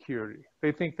sense of security.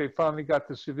 They think they finally got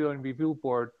the civilian review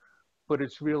board, but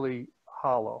it's really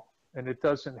hollow, and it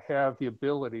doesn't have the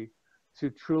ability to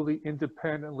truly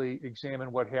independently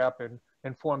examine what happened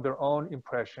and form their own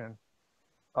impression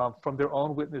from their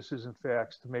own witnesses and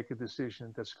facts to make a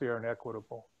decision that's fair and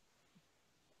equitable.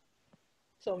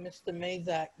 So, Mr.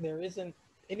 Mazak, there isn't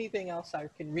anything else I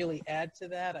can really add to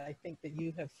that. I think that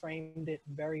you have framed it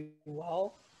very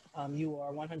well. You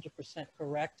are 100%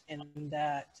 correct in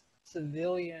that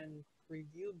civilian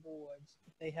review boards,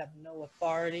 they have no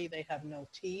authority, they have no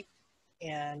teeth,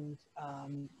 and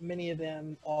many of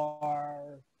them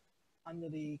are under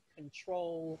the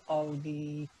control of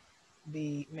the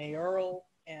mayoral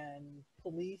and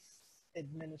police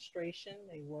administration.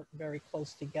 They work very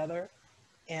close together.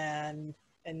 And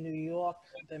in New York,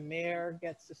 the mayor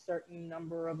gets a certain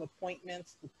number of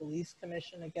appointments, the police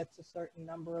commissioner gets a certain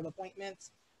number of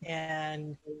appointments,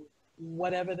 and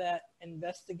whatever that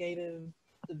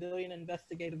civilian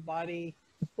investigative body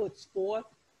puts forth,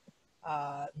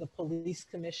 the police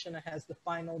commissioner has the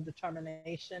final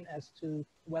determination as to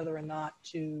whether or not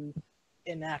to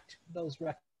enact those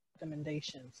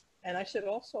recommendations. And I should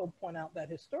also point out that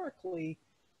historically,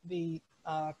 the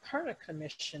Kerner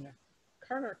Commission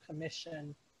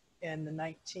in the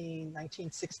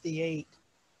 1968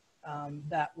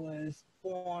 that was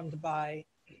formed by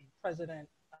President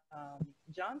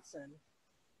Johnson,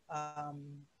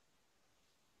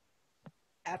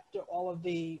 after all of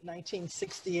the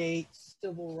 1968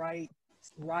 civil rights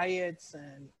riots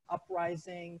and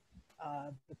uprising,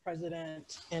 the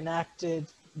president enacted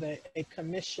a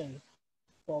commission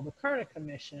called the Kerner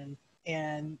Commission,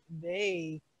 and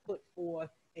they put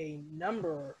forth a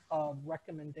number of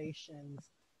recommendations,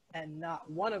 and not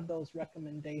one of those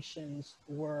recommendations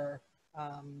were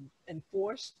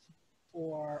enforced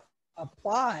or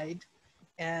applied.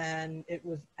 And it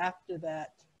was after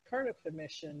that Kerner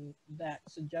Commission that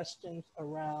suggestions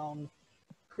around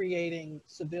creating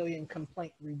civilian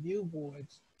complaint review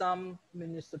boards, some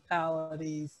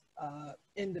municipalities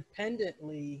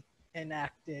independently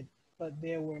enacted, but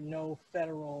there were no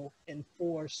federal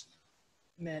enforcement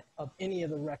of any of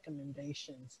the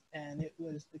recommendations. And it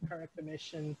was the Kerner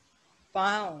Commission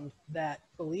found that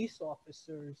police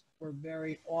officers were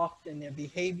very often, their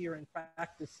behavior and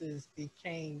practices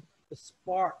became the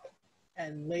spark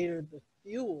and later the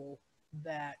fuel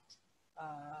that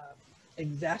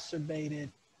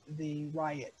exacerbated the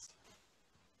riots,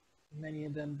 many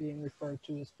of them being referred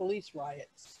to as police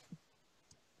riots.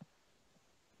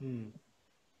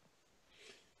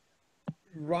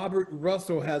 Robert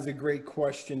Russell has a great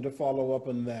question to follow up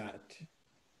on that.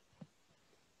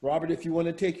 Robert, if you want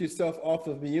to take yourself off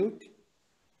of mute.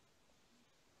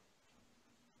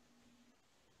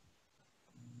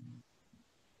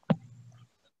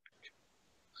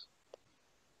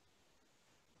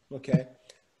 Okay,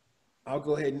 I'll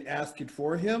go ahead and ask it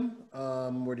for him.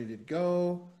 Where did it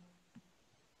go?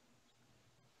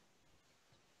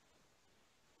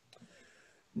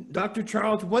 Dr.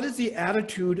 Charles, what is the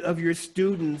attitude of your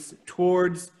students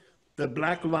towards the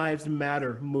Black Lives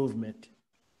Matter movement?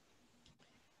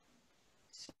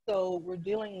 So we're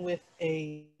dealing with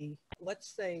a, let's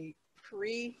say,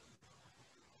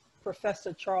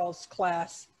 pre-Professor Charles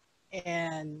class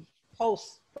and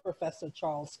post-Professor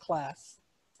Charles class,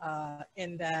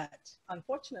 in that,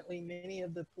 unfortunately, many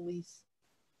of the police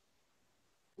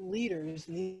leaders,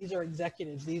 and these are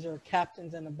executives, these are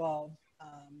captains and above,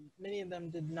 many of them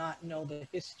did not know the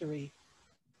history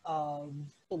of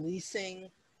policing,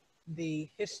 the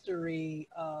history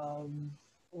of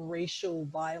racial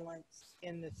violence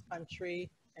in this country.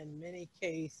 In many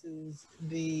cases,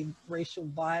 the racial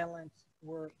violence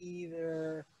were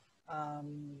either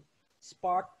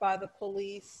sparked by the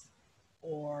police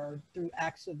or through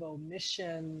acts of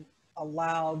omission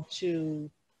allowed to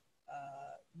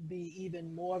be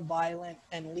even more violent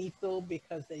and lethal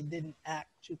because they didn't act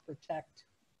to protect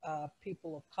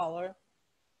people of color.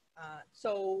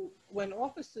 So when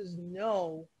officers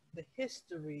know the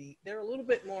history, they're a little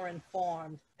bit more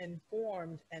informed, and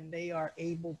they are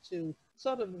able to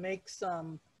sort of make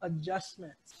some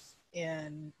adjustments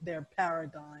in their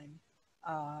paradigm.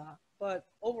 But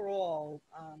overall,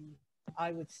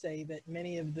 I would say that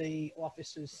many of the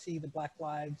officers see the Black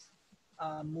Lives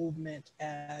movement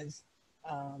as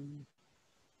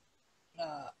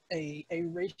a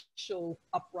racial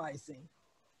uprising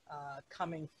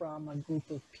coming from a group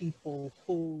of people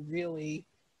who really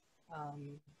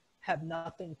have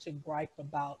nothing to gripe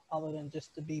about other than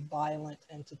just to be violent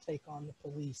and to take on the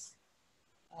police.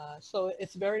 So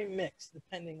it's very mixed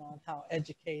depending on how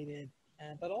educated,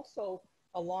 but also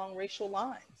along racial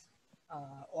lines.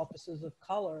 Officers of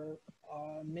color,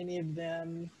 many of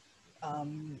them,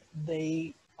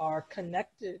 they are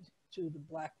connected to the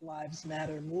Black Lives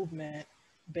Matter movement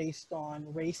based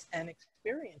on race and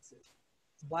experiences.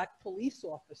 Black police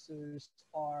officers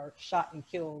are shot and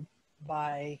killed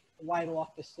by white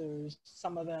officers,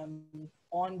 some of them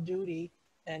on duty,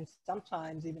 and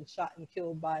sometimes even shot and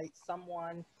killed by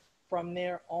someone from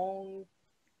their own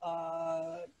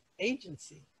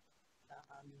agency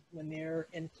when they're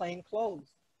in plain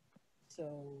clothes.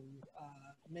 So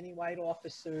many white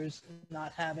officers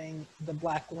not having the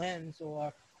Black lens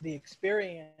or the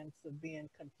experience of being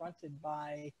confronted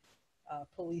by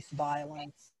police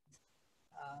violence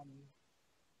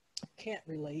can't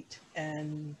relate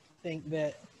and think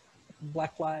that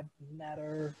Black Lives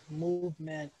Matter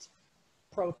movement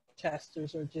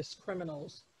protesters are just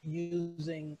criminals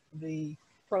using the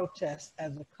protest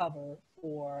as a cover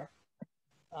for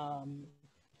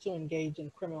to engage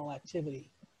in criminal activity.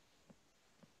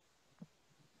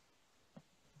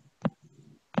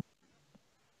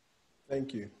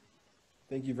 Thank you.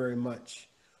 Thank you very much.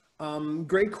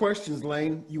 Great questions,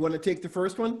 Lane. You want to take the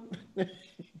first one?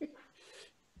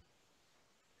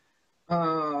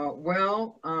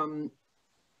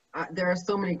 There are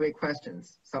so many great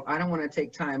questions, so I don't want to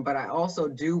take time, but I also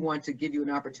do want to give you an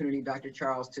opportunity, Dr.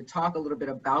 Charles, to talk a little bit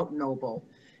about Noble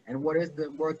and what is the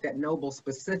work that Noble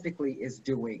specifically is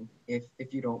doing, if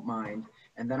you don't mind.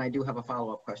 And then I do have a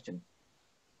follow-up question.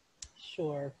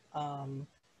 Sure.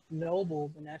 Noble,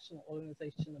 the National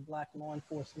Organization of Black Law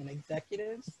Enforcement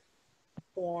Executives,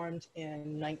 formed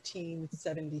in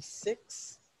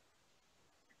 1976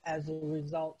 as a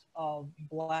result of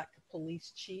Black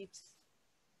police chiefs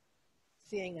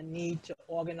seeing a need to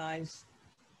organize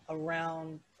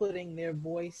around putting their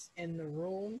voice in the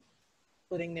room,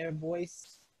 putting their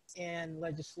voice in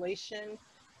legislation,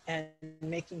 and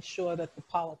making sure that the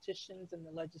politicians and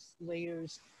the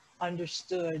legislators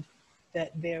understood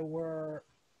that there were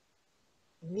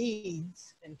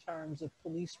needs in terms of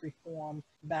police reform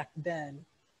back then.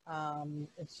 And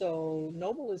so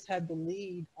Noble has had the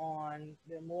lead on,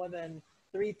 there are more than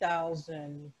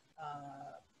 3,000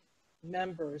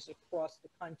 members across the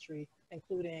country,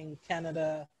 including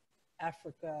Canada,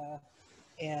 Africa,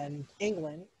 and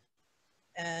England.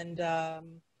 And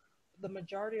the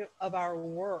majority of our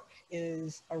work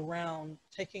is around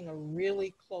taking a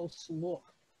really close look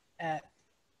at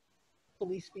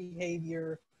police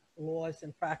behavior, laws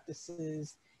and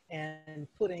practices, and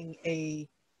putting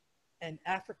an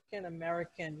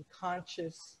African-American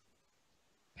conscious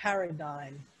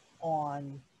paradigm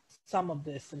on some of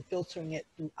this and filtering it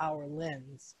through our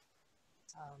lens.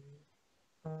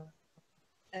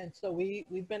 And so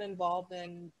we've been involved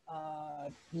in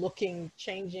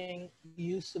changing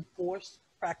use of force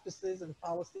practices and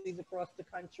policies across the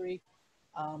country,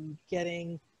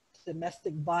 getting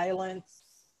domestic violence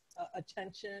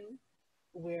attention,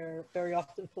 where very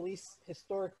often police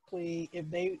historically, if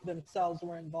they themselves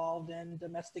were involved in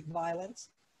domestic violence,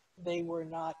 they were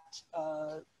not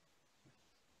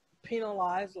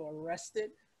penalized or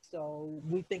arrested. So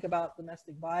we think about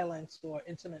domestic violence or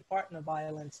intimate partner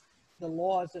violence, the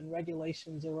laws and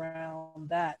regulations around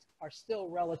that are still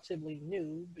relatively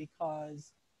new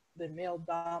because the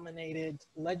male-dominated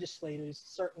legislators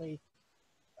certainly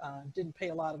didn't pay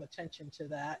a lot of attention to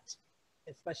that,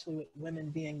 especially with women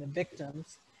being the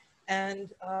victims.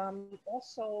 And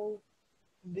also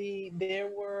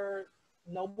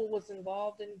Noble was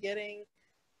involved in getting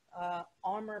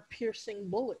armor-piercing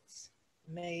bullets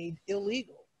made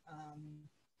illegal,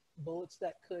 bullets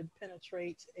that could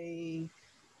penetrate a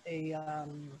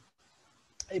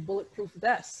bulletproof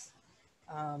vest.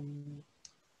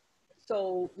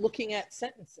 So looking at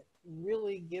sentencing,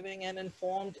 really giving an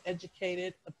informed,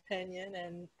 educated opinion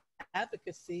and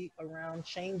advocacy around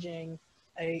changing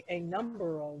a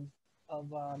number of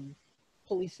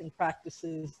policing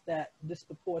practices that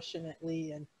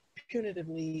disproportionately and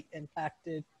punitively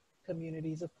impacted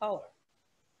communities of color.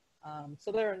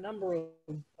 So there are a number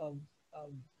of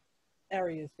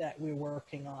areas that we're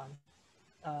working on.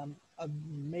 A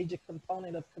major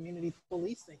component of community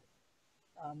policing.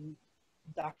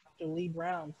 Dr. Lee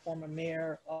Brown, former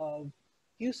mayor of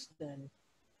Houston,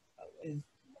 is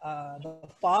the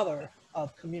father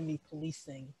of community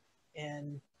policing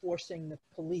and forcing the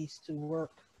police to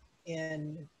work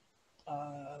in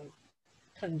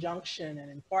conjunction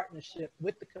and in partnership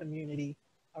with the community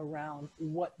around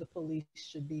what the police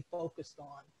should be focused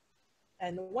on.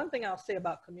 And the one thing I'll say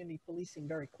about community policing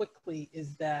very quickly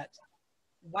is that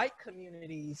white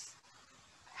communities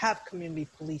have community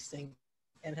policing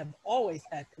and have always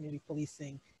had community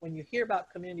policing. When you hear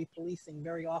about community policing,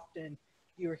 very often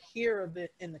you hear of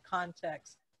it in the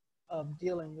context of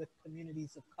dealing with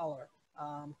communities of color.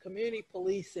 Community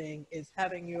policing is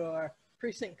having your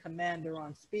precinct commander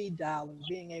on speed dial and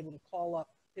being able to call up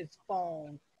his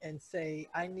phone and say,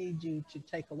 I need you to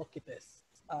take a look at this.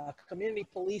 Community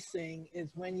policing is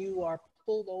when you are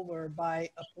pulled over by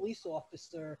a police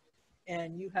officer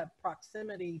and you have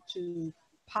proximity to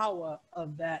power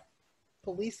of that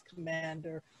police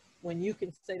commander, when you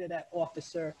can say to that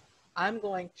officer, I'm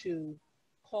going to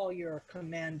call your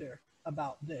commander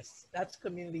about this. That's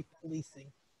community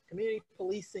policing. Community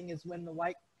policing is when the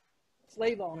white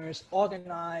slave owners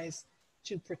organize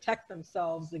to protect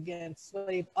themselves against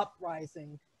slave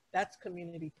uprising. That's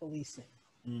community policing.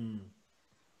 Mm.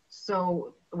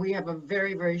 So we have a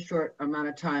very, very short amount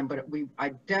of time, but I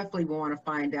definitely want to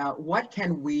find out, what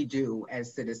can we do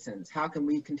as citizens? How can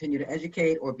we continue to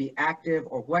educate or be active,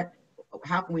 or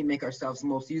how can we make ourselves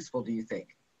most useful, do you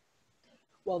think?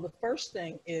 Well, the first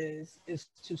thing is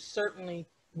to certainly,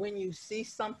 when you see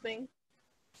something,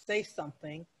 say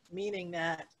something, meaning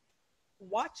that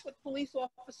watch what police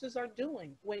officers are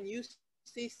doing. When you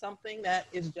see something that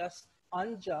is just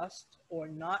unjust or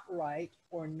not right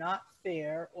or not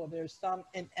fair, or there's some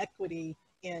inequity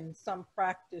in some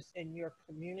practice in your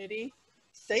community,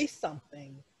 say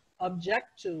something,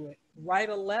 object to it, write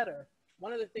a letter.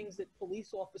 One of the things that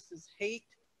police officers hate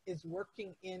is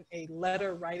working in a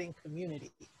letter writing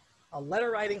community. A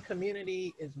letter writing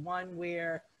community is one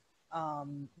where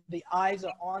the eyes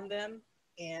are on them,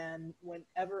 and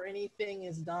whenever anything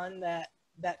is done that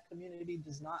that community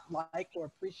does not like or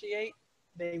appreciate,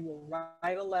 they will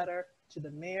write a letter to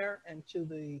the mayor and to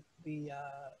the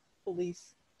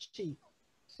police chief.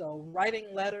 So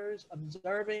writing letters,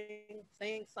 observing,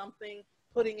 saying something,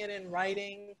 putting it in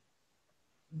writing,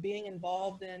 being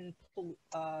involved in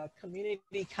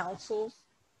community councils,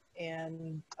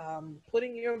 and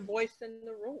putting your voice in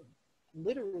the room,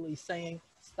 literally saying,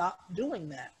 stop doing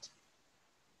that.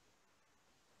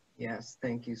 Yes,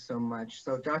 thank you so much.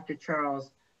 So Dr.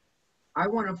 Charles,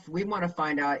 we want to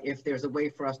find out if there's a way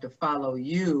for us to follow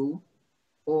you,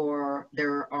 or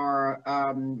there are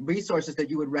resources that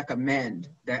you would recommend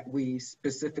that we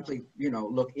specifically,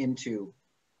 look into.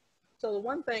 So the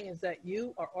one thing is that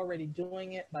you are already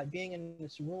doing it by being in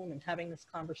this room and having this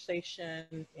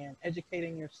conversation and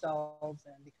educating yourselves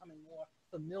and becoming more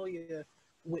familiar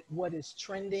with what is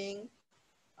trending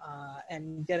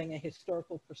and getting a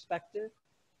historical perspective.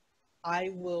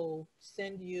 I will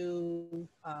send you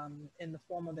in the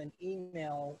form of an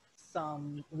email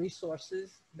some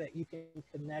resources that you can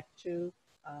connect to.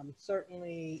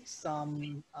 Certainly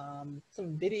some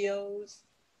videos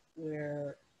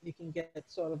where you can get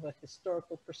sort of a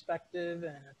historical perspective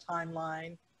and a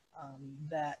timeline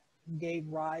that gave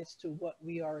rise to what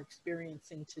we are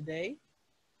experiencing today.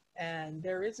 And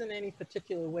there isn't any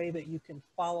particular way that you can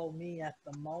follow me at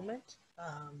the moment.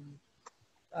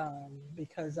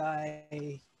 Because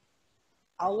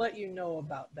I'll let you know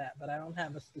about that, but I don't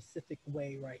have a specific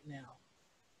way right now.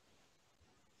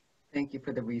 Thank you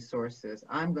for the resources.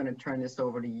 I'm going to turn this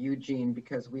over to Eugene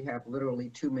because we have literally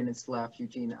 2 minutes left.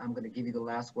 Eugene, I'm going to give you the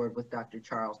last word with Dr.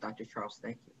 Charles. Dr. Charles,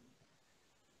 thank you.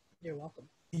 You're welcome.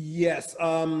 Yes,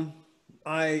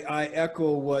 I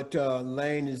echo what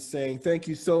Lane is saying. Thank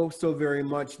you so very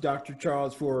much, Dr.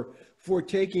 Charles, for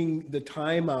taking the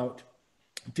time out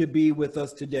to be with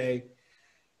us today.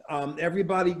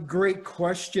 Everybody, great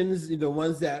questions, the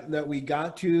ones that we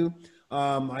got to.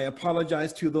 I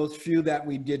apologize to those few that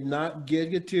we did not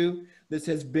get to. This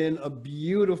has been a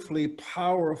beautifully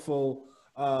powerful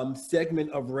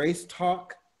segment of Race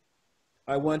Talk.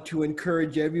 I want to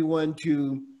encourage everyone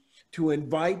to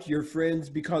invite your friends,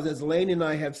 because as Lane and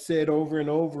I have said over and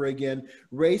over again,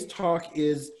 Race Talk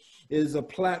is a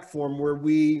platform where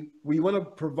we want to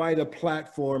provide a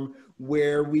platform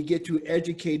where we get to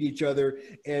educate each other.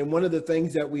 And one of the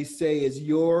things that we say is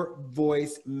your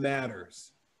voice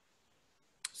matters.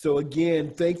 So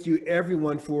again, thank you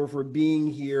everyone for being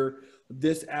here.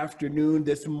 this afternoon,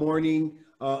 this morning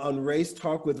on Race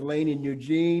Talk with Lane and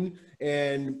Eugene.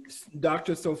 And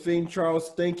Dr. Sophine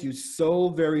Charles, thank you so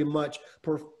very much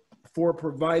for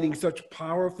providing such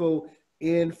powerful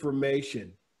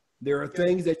information. There are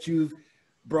things that you've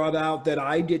brought out that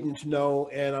I didn't know,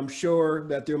 and I'm sure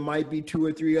that there might be 2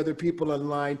 or 3 other people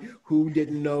online who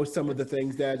didn't know some of the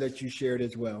things that you shared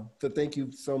as well. So thank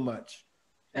you so much.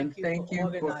 And thank you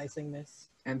for organizing this.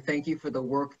 And thank you for the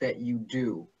work that you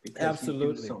do, because Absolutely.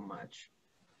 you do so much.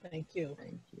 Thank you.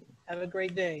 Thank you. Have a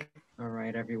great day. All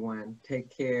right, everyone.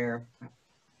 Take care.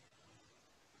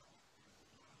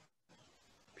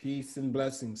 Peace and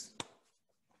blessings.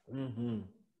 Mm-hmm.